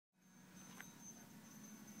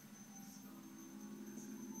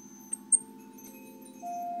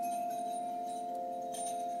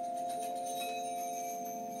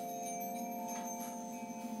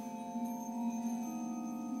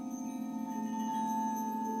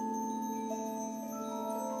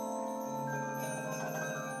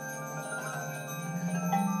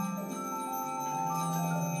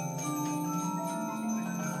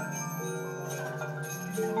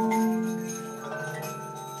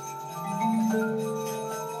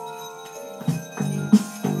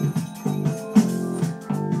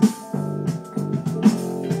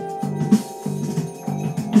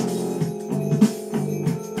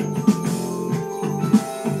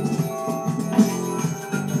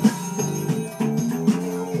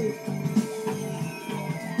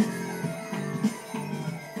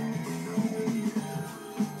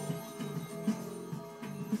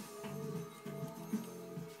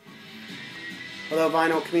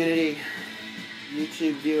vinyl community,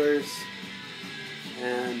 YouTube viewers,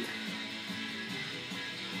 and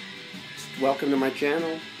welcome to my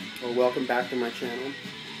channel, or welcome back to my channel.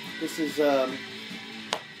 This is a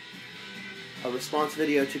response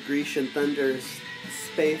video to Grecian Thunder's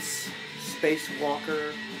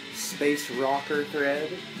Spacewalker, Space Rocker thread,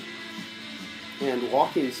 and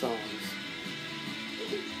walking songs.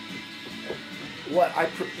 What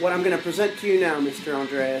I'm going to present to you now, Mr.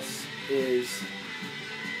 Andreas, is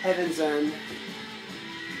Heaven's End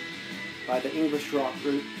by the English rock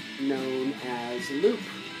group known as Loop.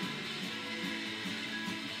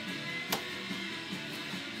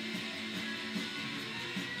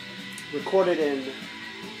 Recorded in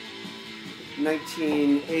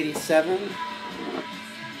 1987.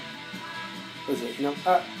 Was it? No.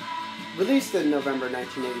 Released in November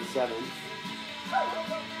 1987.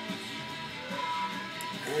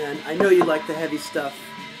 And I know you like the heavy stuff,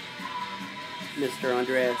 Mr.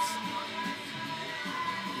 Andreas.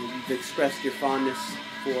 You've expressed your fondness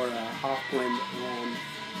for Hawkwind, and,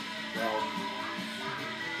 well,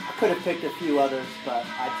 I could have picked a few others, but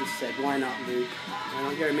I just said, why not Loop? I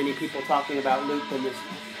don't hear many people talking about Loop in this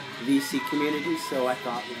VC community, so I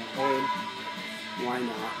thought, well, hey, why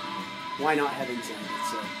not? Why not Heaven's End?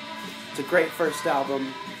 It's a great first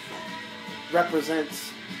album.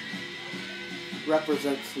 Represents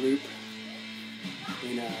Loop.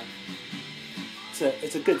 And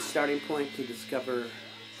it's a good starting point to discover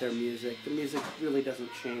their music. The music really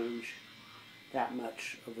doesn't change that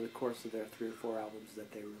much over the course of their 3 or 4 albums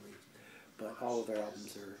that they released, but all of their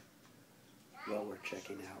albums are well worth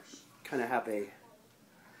checking out. Kind of have a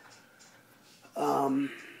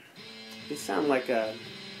they sound like a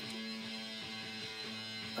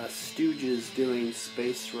Stooges doing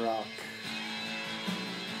space rock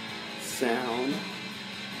sound.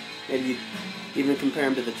 Maybe you'd even compare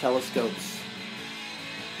them to the Telescopes.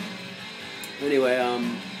 Anyway, what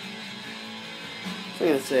am I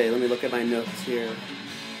going to say? Let me look at my notes here.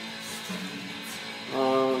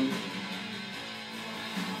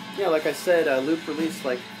 Yeah, like I said, Loop released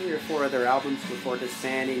like 3 or 4 other albums before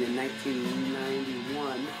disbanding in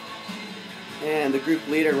 1991. And the group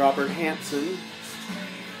leader, Robert Hansen,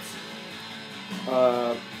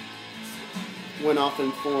 went off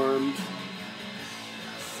and formed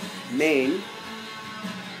Maine.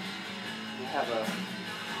 We have a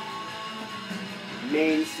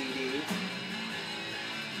Maine CD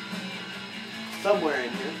somewhere in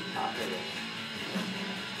here. Ah, there it is.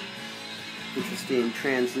 Interesting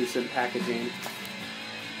translucent packaging.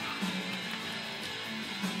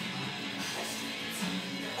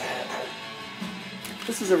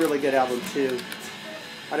 This is a really good album too.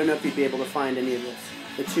 I don't know if you'd be able to find any of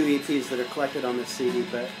the 2 EPs that are collected on this CD,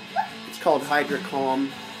 but it's called Hydra Calm.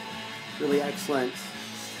 Really excellent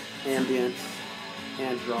ambient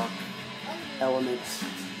and rock elements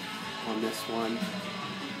on this one.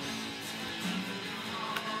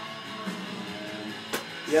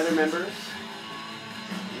 The other members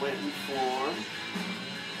went and formed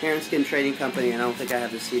Hair and Skin Trading Company, and I don't think I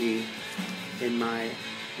have the CD in my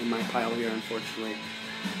pile here, unfortunately.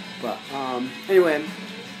 But anyway,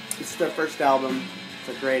 it's their first album. It's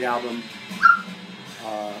a great album.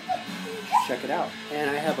 Check it out. And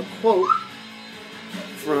I have a quote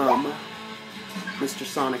from Mr.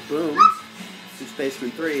 Sonic Boom from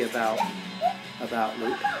Spaceman 3 about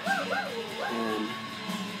Loop, and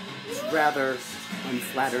it's rather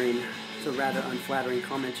unflattering. It's a rather unflattering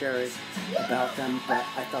commentary about them, but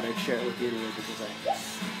I thought I'd share it with you anyway because I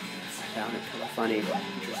found it kind of funny,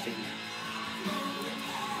 interesting.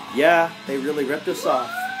 Yeah, they really ripped us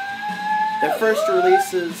off. Their first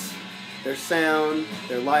releases, their sound,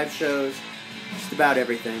 their live shows, just about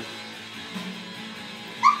everything.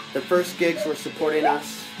 Their first gigs were supporting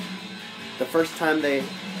us. The first time they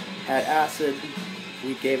had acid,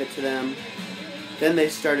 we gave it to them. Then they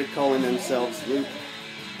started calling themselves Loop.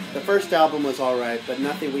 The first album was alright, but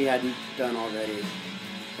nothing we hadn't done already.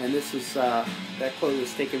 And this was, that quote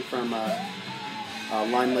was taken from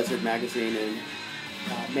Lime Lizard magazine in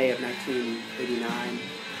May of 1989.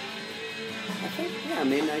 I think, yeah,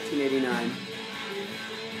 May 1989.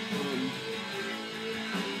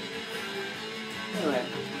 Anyway,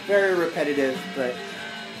 very repetitive, but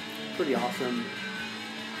pretty awesome.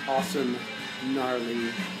 Awesome,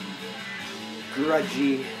 gnarly,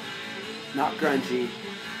 grudgy, not grungy,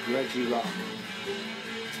 grudgy rock.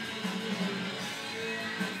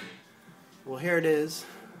 Well, here it is,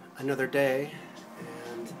 another day,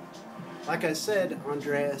 and like I said,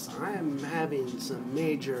 Andreas, I am having some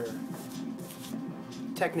major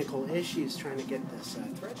technical issues trying to get this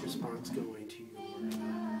thread response going to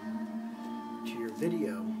your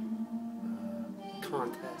video.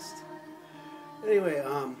 contest. Anyway,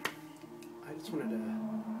 I just wanted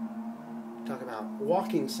to talk about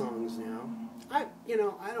walking songs now. I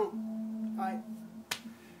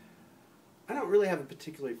don't really have a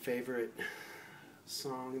particularly favorite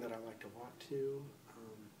song that I like to walk to.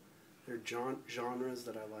 There are genres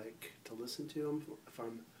that I like to listen to if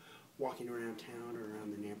I'm walking around town or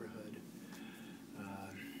around the neighborhood.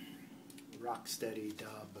 Rocksteady,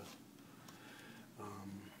 dub,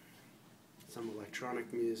 some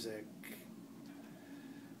electronic music,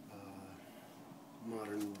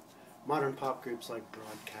 modern pop groups like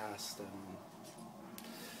Broadcast, and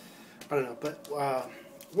I don't know. But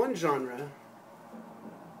one genre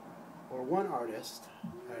or one artist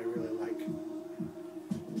I really like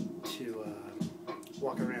to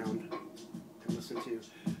walk around and listen to,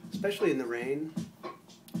 especially in the rain,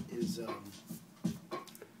 is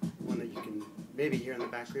one that you can maybe hear in the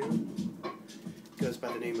background. It goes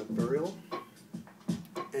by the name of Burial,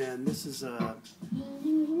 and this is a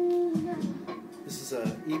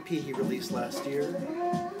EP he released last year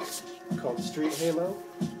called Street Halo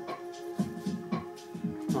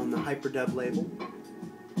on the Hyperdub label.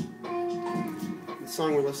 The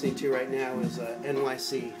song we're listening to right now is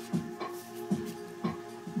NYC.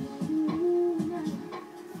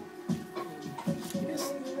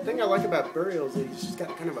 The thing I like about Burial is that he's just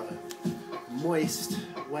got kind of a moist,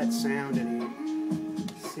 wet sound, and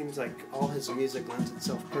he seems like all his music lends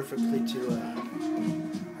itself perfectly to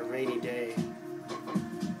a rainy day.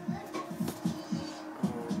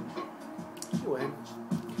 Anyway,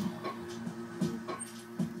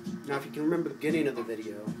 now if you can remember the beginning of the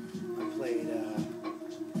video, I played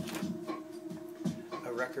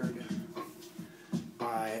a record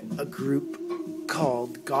by a group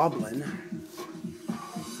called Goblin,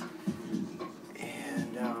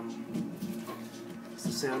 and it's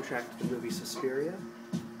the soundtrack to the movie Suspiria.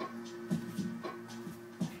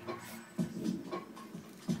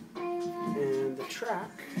 And the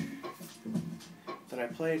track that I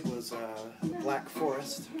played was Black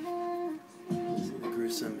Forest, the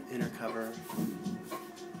gruesome inner cover.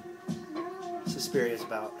 Suspiria is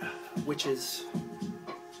about witches,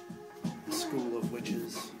 a school of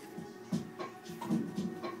witches.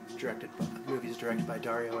 Movies directed by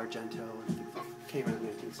Dario Argento. Came out in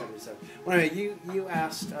 1977. Well, anyway, you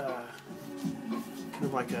asked kind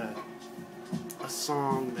of like a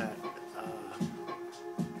song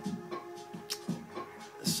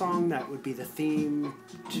that would be the theme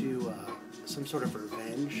to some sort of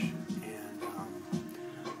revenge, and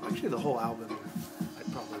actually the whole album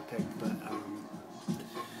I'd probably pick, but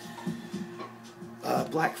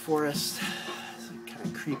Black Forest is kind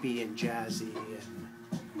of creepy and jazzy and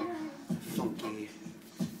funky.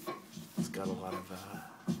 It's got a lot of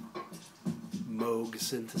Moog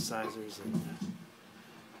synthesizers and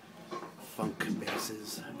funk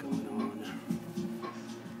basses going on.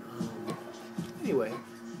 Anyway,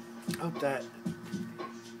 I hope that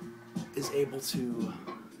is able to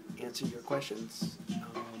answer your questions.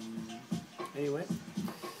 Anyway,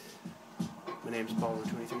 my name is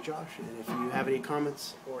Paulo23 Josh, and if you have any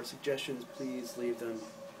comments or suggestions, please leave them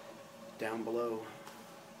down below.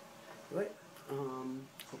 Anyway,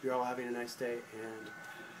 hope you're all having a nice day, and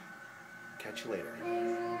catch you later.